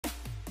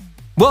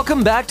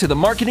Welcome back to the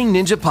Marketing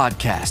Ninja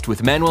Podcast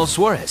with Manuel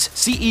Suarez,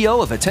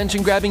 CEO of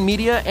attention-grabbing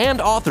media and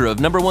author of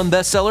 #1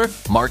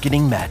 bestseller,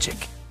 Marketing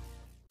Magic.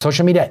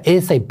 Social media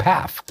is a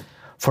path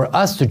for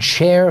us to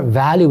share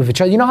value with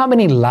each other. You know how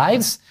many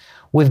lives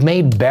we've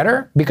made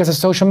better because of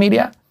social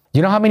media?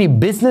 You know how many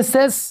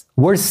businesses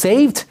were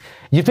saved?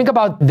 You think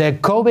about the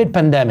COVID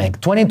pandemic,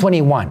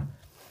 2021.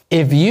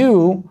 If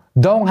you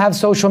don't have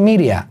social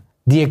media,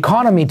 the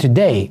economy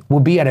today will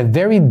be at a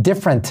very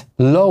different,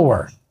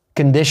 lower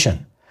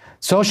condition.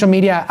 Social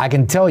media, I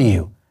can tell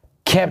you,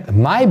 kept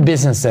my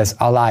businesses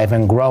alive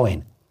and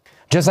growing,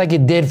 just like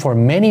it did for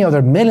many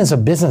other millions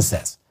of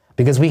businesses,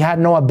 because we had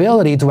no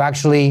ability to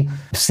actually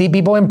see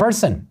people in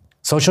person.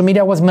 Social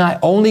media was my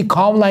only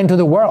calm line to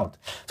the world.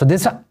 So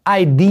this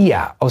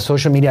idea of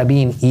social media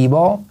being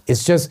evil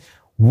is just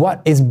what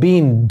is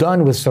being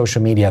done with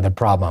social media, the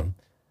problem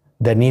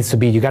that needs to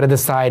be. You got to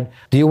decide,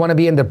 do you want to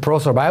be in the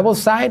pro-survival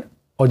side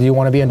or do you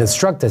want to be on the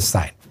destructive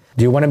side?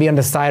 Do you want to be on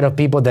the side of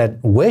people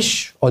that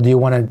wish, or do you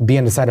want to be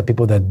on the side of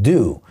people that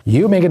do?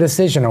 You make a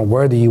decision on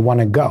where do you want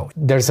to go.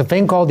 There's a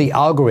thing called the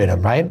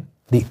algorithm, right?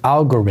 The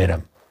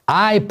algorithm.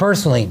 I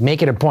personally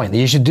make it a point that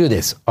you should do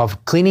this,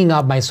 of cleaning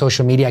up my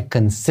social media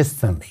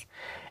consistently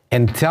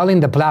and telling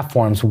the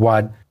platforms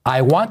what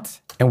I want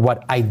and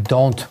what I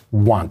don't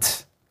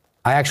want.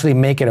 I actually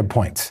make it a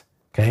point,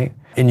 okay?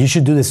 And you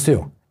should do this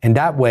too. And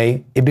that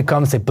way, it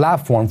becomes a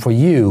platform for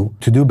you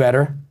to do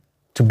better,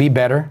 to be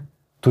better,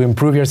 to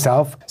improve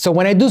yourself. So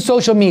when I do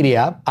social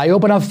media, I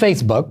open up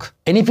Facebook.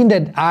 Anything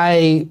that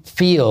I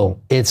feel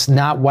it's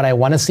not what I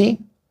want to see,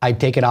 I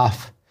take it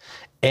off.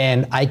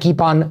 And I keep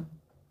on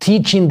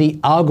teaching the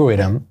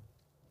algorithm,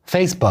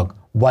 Facebook,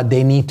 what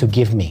they need to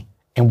give me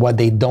and what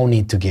they don't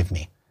need to give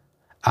me.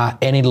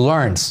 And it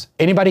learns.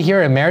 Anybody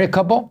here a married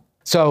couple?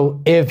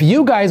 So if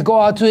you guys go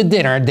out to a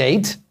dinner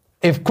date,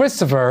 if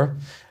Christopher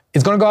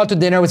is going to go out to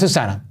dinner with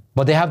Susana,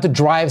 but they have to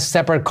drive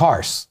separate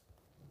cars.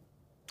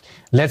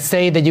 Let's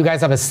say that you guys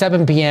have a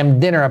 7 p.m.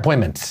 dinner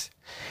appointment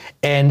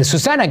and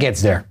Susana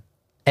gets there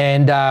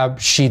and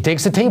she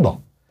takes the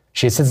table.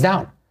 She sits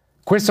down.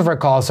 Christopher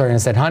calls her and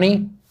said,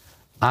 honey,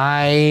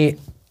 I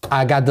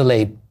got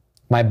delayed.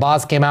 My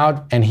boss came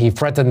out and he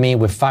threatened me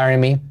with firing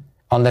me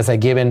unless I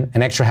give in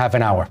an extra half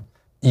an hour.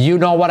 You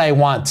know what I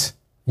want.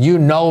 You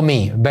know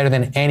me better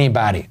than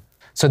anybody.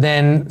 So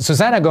then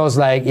Susana goes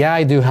like, yeah,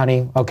 I do,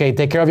 honey. Okay,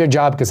 take care of your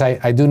job because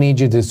I do need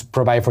you to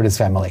provide for this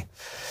family.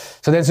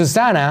 So then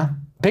Susana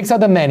picks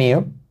out the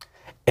menu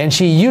and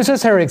she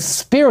uses her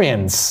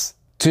experience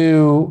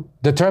to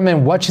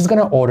determine what she's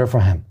gonna order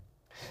for him.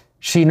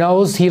 She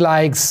knows he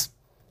likes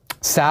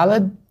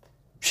salad.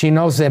 She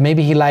knows that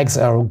maybe he likes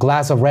a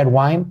glass of red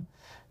wine.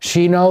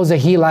 She knows that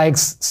he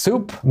likes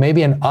soup,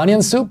 maybe an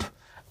onion soup.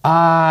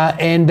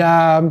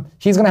 And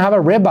he's gonna have a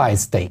ribeye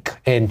steak.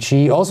 And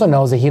she also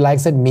knows that he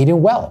likes it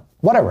medium well.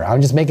 Whatever, I'm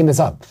just making this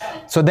up.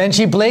 So then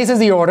she places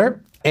the order,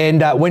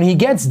 and when he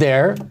gets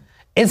there,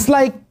 it's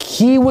like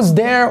he was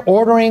there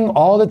ordering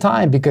all the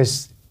time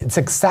because it's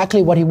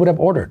exactly what he would have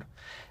ordered.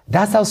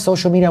 That's how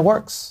social media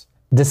works.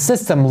 The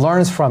system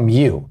learns from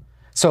you.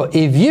 So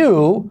if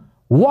you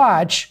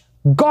watch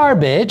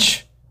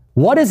garbage,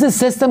 what is the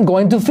system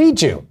going to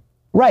feed you?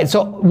 Right,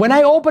 so when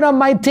I open up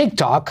my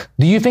TikTok,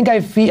 do you think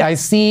I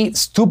see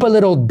stupid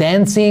little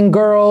dancing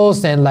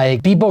girls and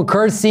like people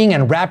cursing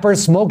and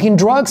rappers smoking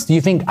drugs? Do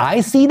you think I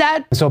see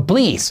that? So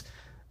please,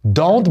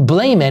 don't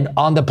blame it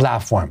on the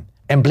platform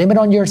and blame it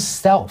on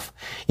yourself.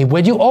 If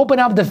when you open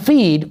up the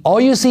feed, all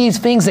you see is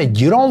things that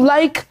you don't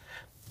like,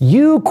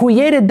 you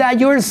created that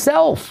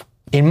yourself.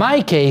 In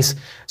my case,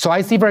 so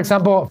I see, for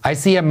example, I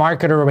see a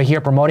marketer over here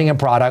promoting a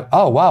product.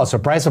 Oh, wow,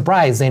 surprise,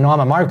 surprise, they know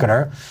I'm a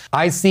marketer.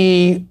 I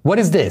see, what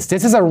is this?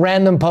 This is a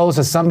random post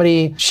of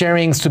somebody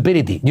sharing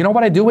stupidity. You know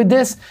what I do with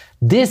this?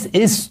 This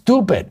is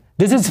stupid.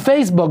 This is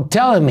Facebook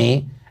telling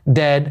me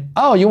that,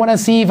 oh, you wanna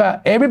see if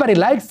everybody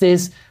likes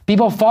this,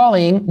 people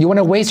following, you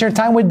wanna waste your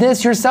time with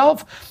this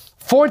yourself?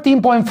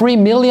 14.3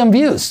 million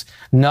views.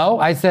 No,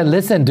 I said,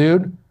 listen,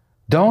 dude,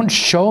 don't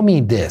show me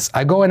this.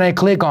 I go and I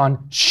click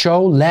on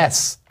show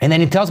less. And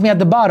then it tells me at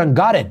the bottom,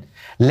 got it.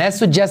 Less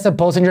suggested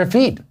posts in your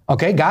feed.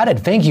 Okay, got it.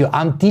 Thank you.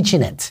 I'm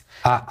teaching it.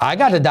 I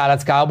got the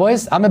Dallas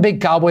Cowboys. I'm a big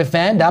Cowboy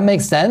fan. That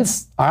makes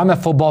sense. I'm a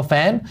football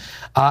fan.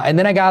 And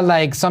then I got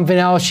like something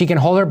else. She can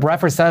hold her breath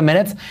for 7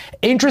 minutes.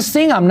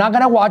 Interesting. I'm not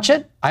going to watch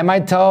it. I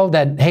might tell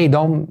that, hey,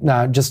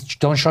 just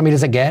don't show me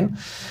this again.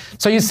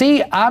 So you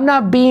see, I'm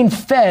not being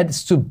fed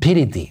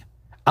stupidity.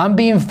 I'm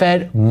being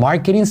fed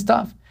marketing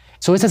stuff.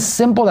 So it's as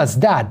simple as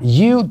that.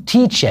 You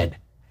teach it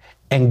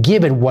and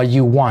give it what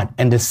you want,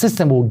 and the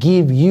system will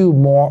give you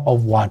more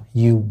of what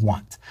you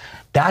want.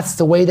 That's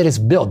the way that it's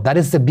built. That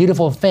is the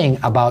beautiful thing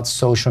about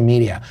social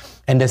media.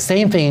 And the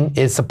same thing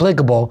is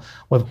applicable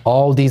with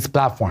all these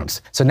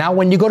platforms. So now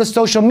when you go to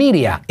social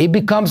media, it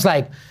becomes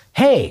like,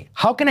 hey,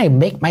 how can I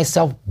make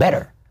myself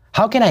better?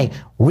 How can I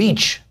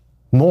reach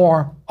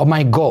more of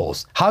my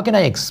goals? How can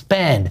I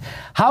expand?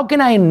 How can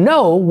I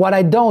know what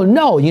I don't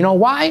know? You know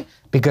why?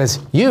 Because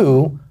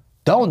you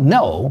don't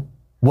know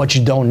what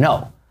you don't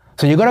know.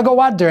 So you're gonna go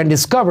out there and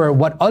discover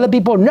what other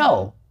people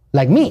know,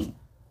 like me,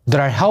 that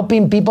are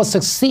helping people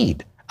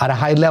succeed at a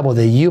high level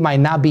that you might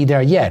not be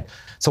there yet.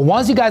 So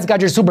once you guys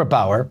got your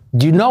superpower,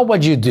 you know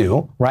what you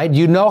do, right?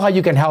 You know how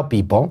you can help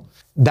people.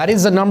 That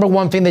is the number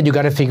one thing that you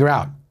got to figure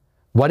out.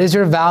 What is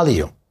your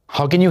value?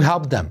 How can you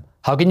help them?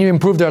 How can you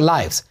improve their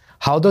lives?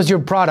 How does your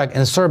product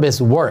and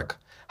service work?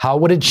 How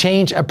would it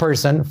change a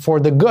person for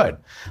the good?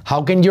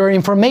 How can your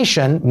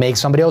information make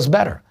somebody else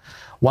better?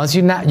 Once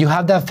you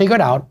have that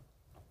figured out,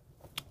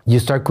 you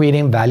start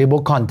creating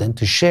valuable content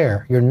to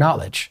share your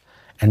knowledge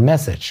and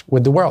message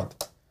with the world.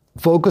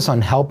 Focus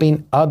on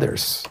helping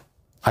others.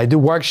 I do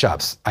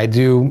workshops, I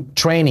do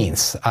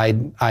trainings,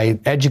 I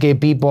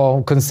educate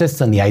people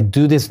consistently. I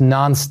do this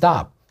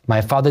nonstop.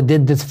 My father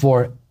did this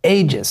for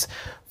ages.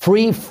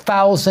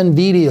 3,000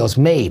 videos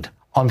made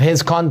on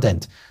his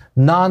content,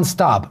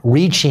 nonstop,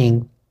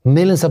 reaching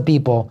millions of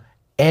people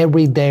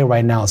every day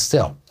right now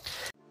still.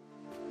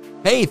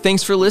 Hey,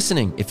 thanks for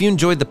listening. If you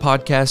enjoyed the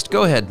podcast,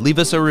 go ahead, leave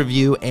us a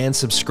review and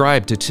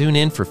subscribe to tune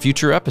in for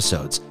future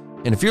episodes.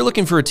 And if you're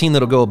looking for a team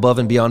that'll go above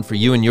and beyond for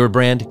you and your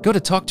brand, go to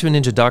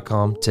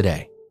talktoaninja.com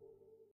today.